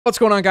What's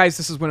going on, guys?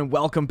 This is Wynn and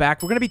welcome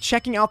back. We're going to be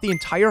checking out the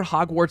entire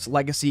Hogwarts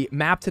Legacy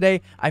map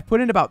today. I've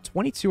put in about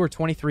 22 or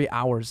 23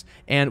 hours,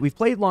 and we've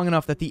played long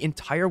enough that the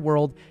entire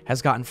world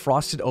has gotten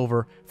frosted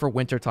over for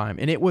wintertime,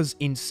 and it was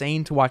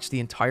insane to watch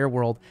the entire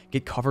world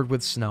get covered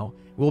with snow.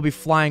 We'll be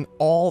flying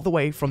all the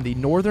way from the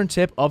northern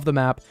tip of the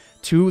map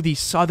to the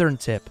southern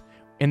tip,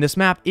 and this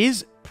map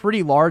is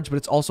pretty large, but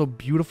it's also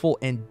beautiful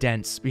and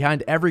dense.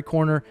 Behind every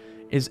corner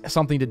is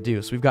something to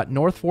do. So we've got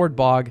Northford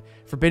Bog,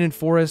 Forbidden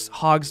Forest,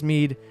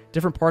 Hogsmeade,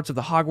 different parts of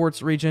the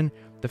Hogwarts region,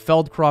 the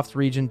Feldcroft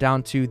region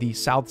down to the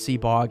South Sea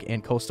Bog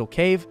and Coastal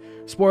Cave.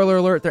 Spoiler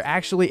alert, there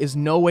actually is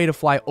no way to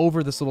fly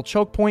over this little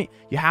choke point.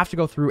 You have to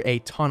go through a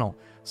tunnel.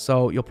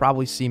 So you'll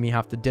probably see me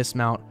have to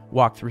dismount,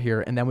 walk through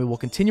here, and then we will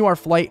continue our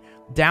flight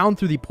down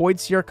through the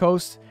Poidsiear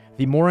Coast,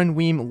 the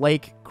Morinweem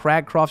Lake,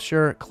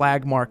 Cragcroftshire,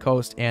 Clagmar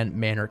Coast, and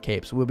Manor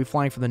Cape. So we'll be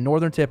flying from the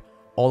northern tip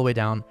all the way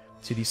down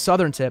to the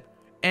southern tip.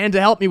 And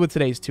to help me with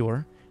today's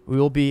tour, we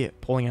will be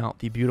pulling out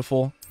the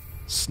beautiful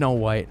Snow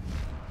White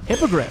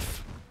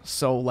Hippogriff.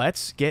 So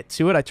let's get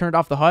to it. I turned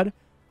off the HUD.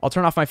 I'll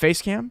turn off my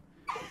face cam,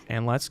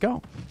 and let's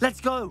go. Let's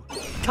go!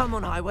 Come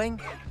on,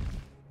 Highwing.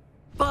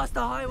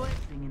 Faster, Highwing!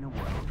 Thing in the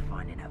world,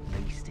 finding a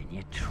beast in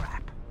your trap.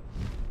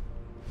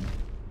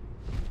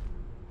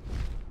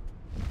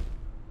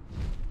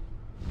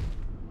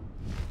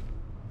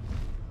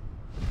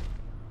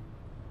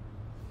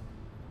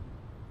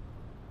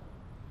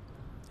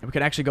 And we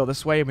can actually go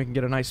this way, and we can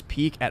get a nice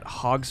peek at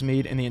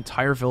Hogsmeade and the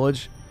entire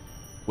village,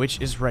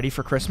 which is ready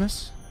for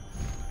Christmas.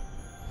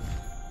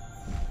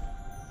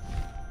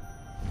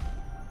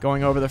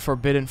 Going over the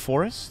Forbidden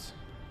Forest.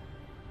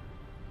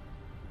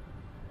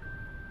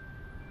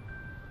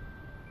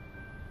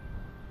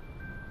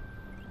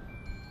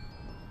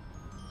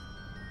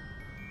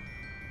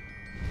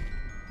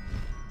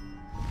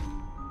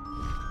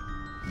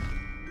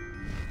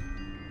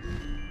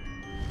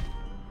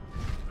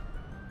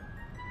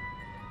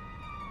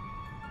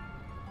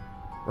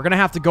 We're going to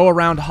have to go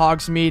around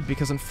Hogsmeade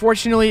because,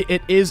 unfortunately,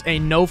 it is a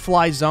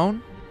no-fly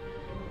zone.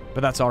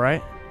 But that's all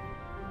right.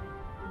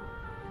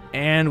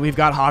 And we've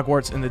got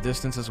Hogwarts in the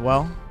distance as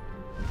well.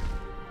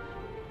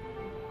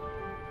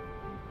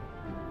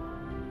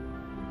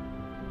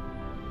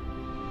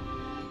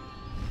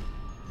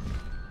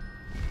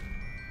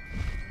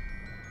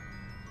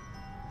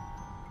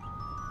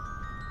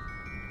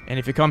 And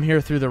if you come here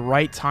through the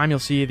right time, you'll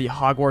see the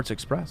Hogwarts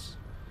Express.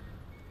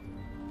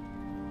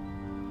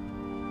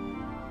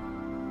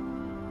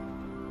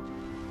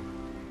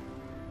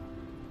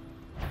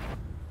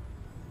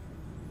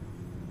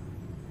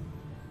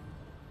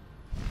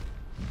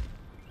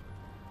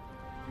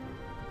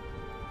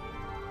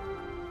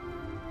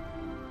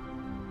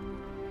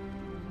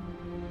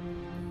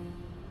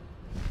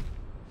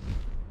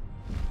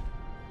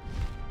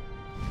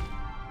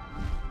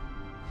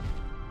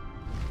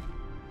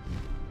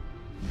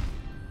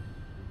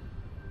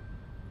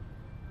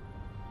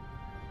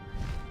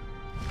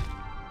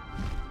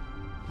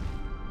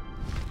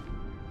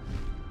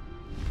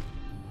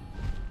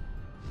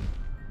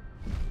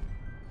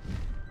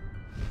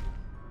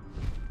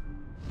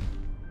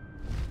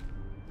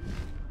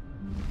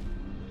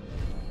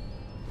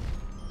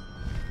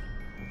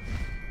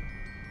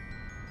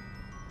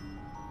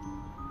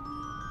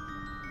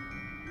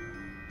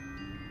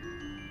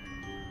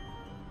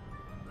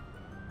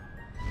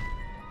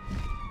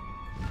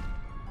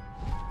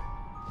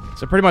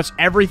 So pretty much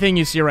everything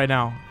you see right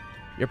now,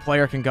 your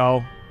player can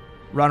go,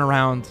 run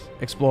around,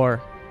 explore.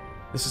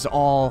 This is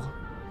all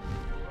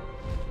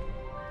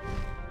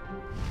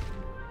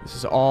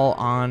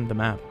on the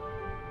map.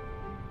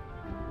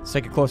 Let's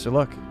take a closer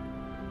look.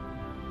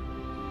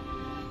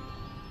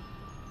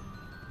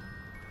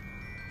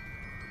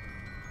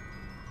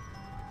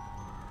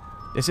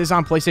 This is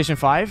on PlayStation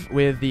 5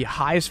 with the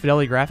highest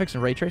fidelity graphics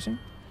and ray tracing.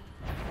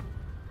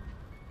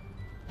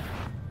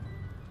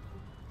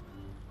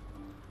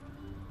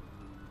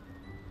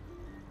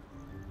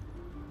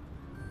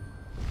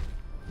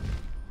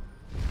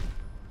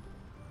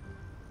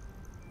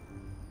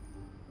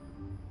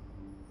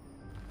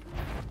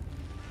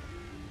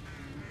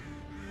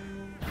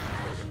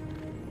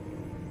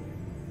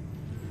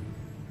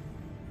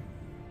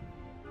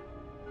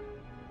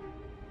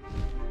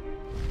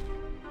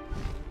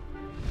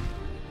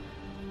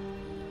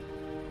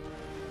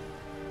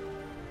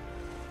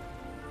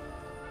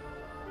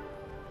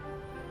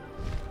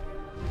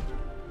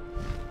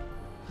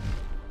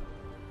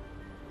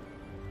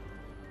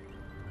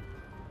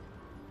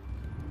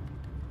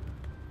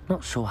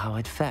 Not sure how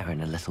I'd fare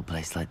in a little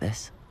place like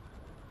this.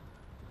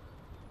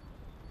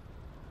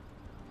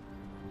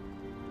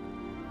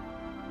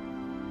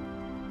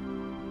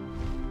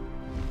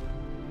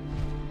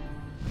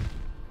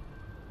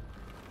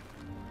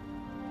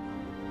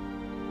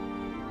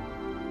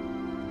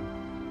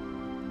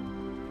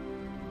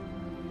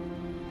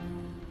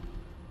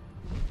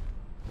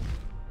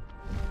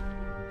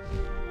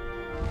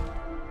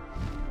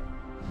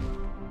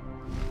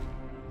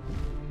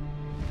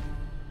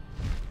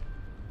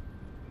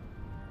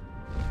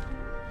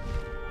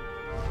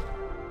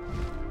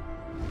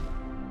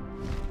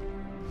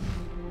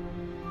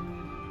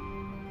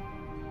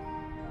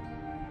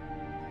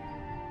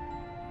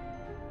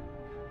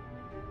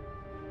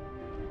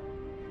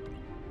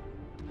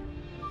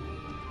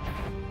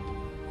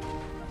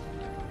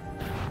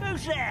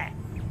 Closer!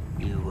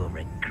 You will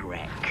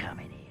regret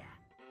coming here.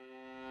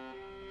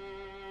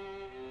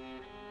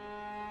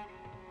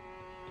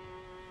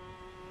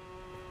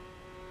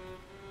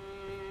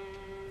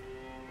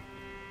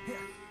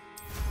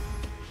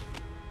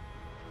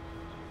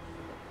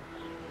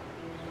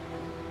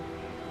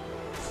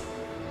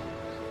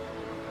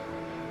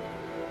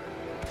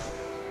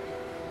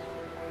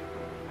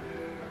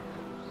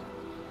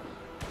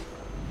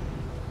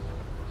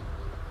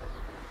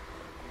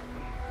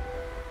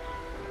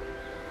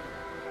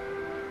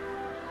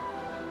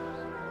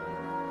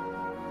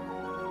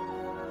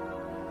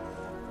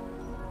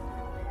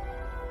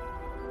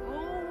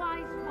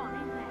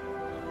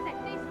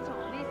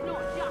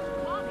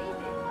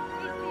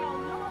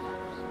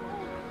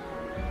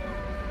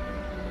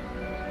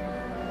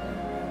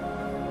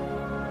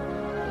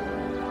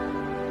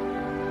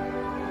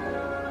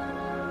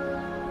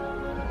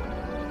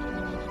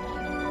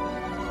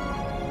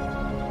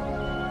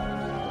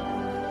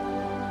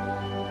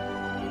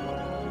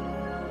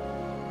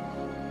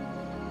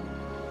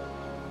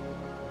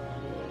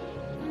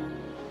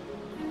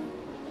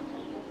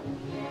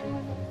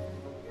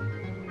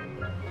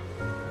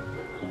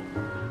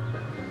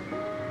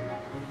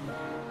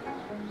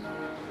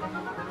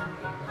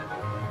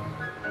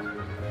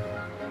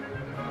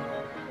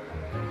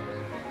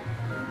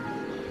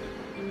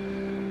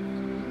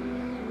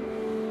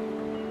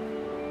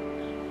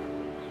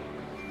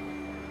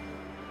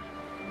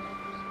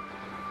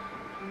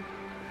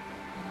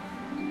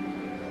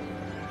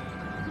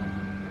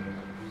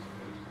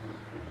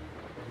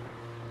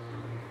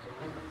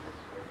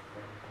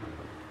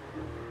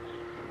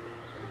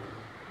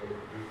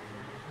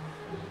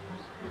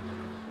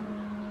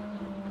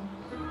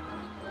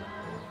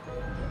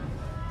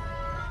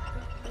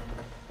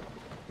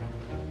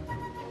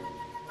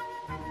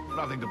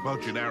 Nothing to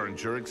poach in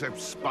Arrowshire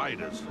except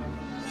spiders.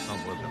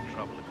 Not worth the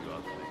trouble if you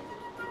ask me.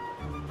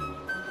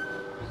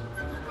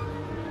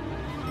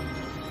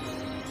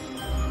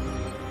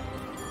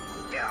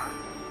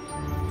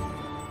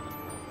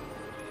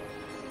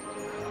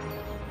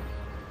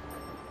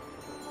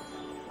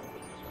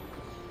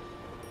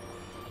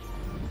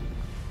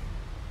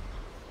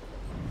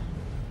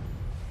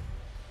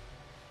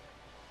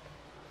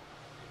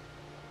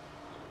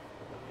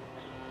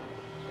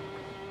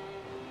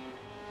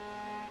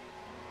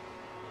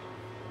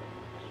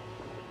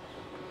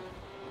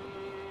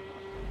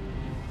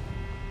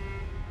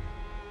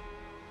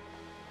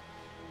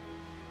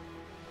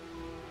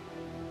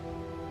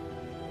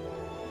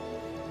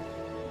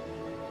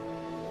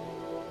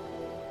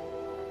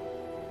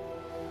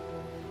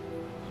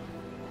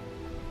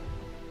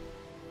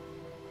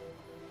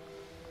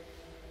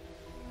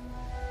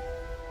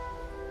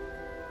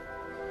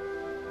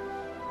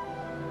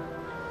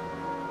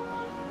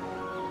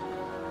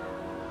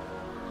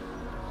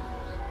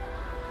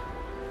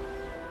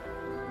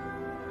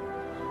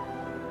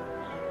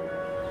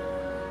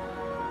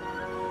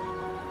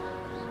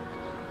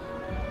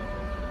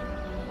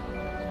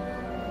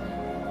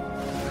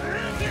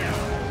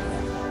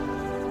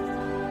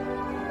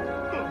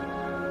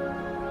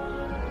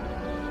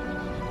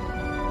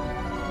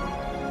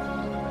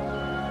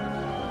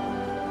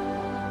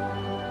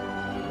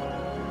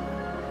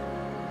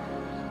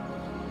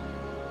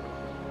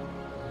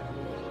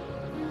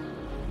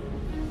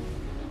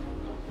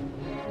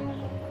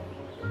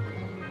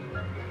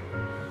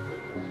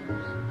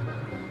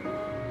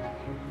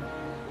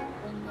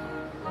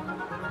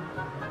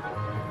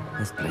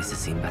 This place has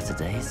seen better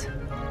days.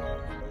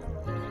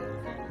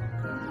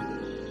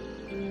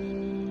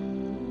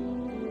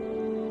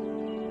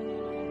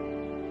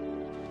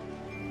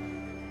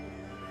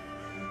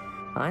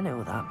 I know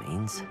what that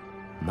means.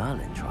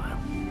 Merlin trial.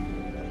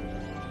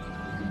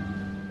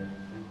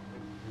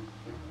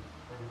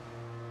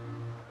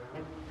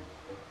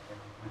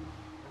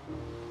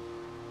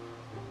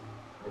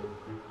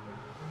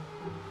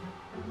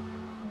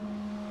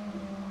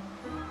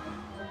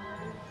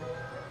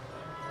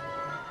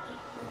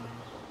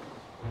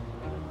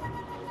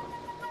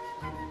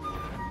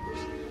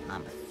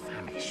 I'm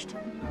famished.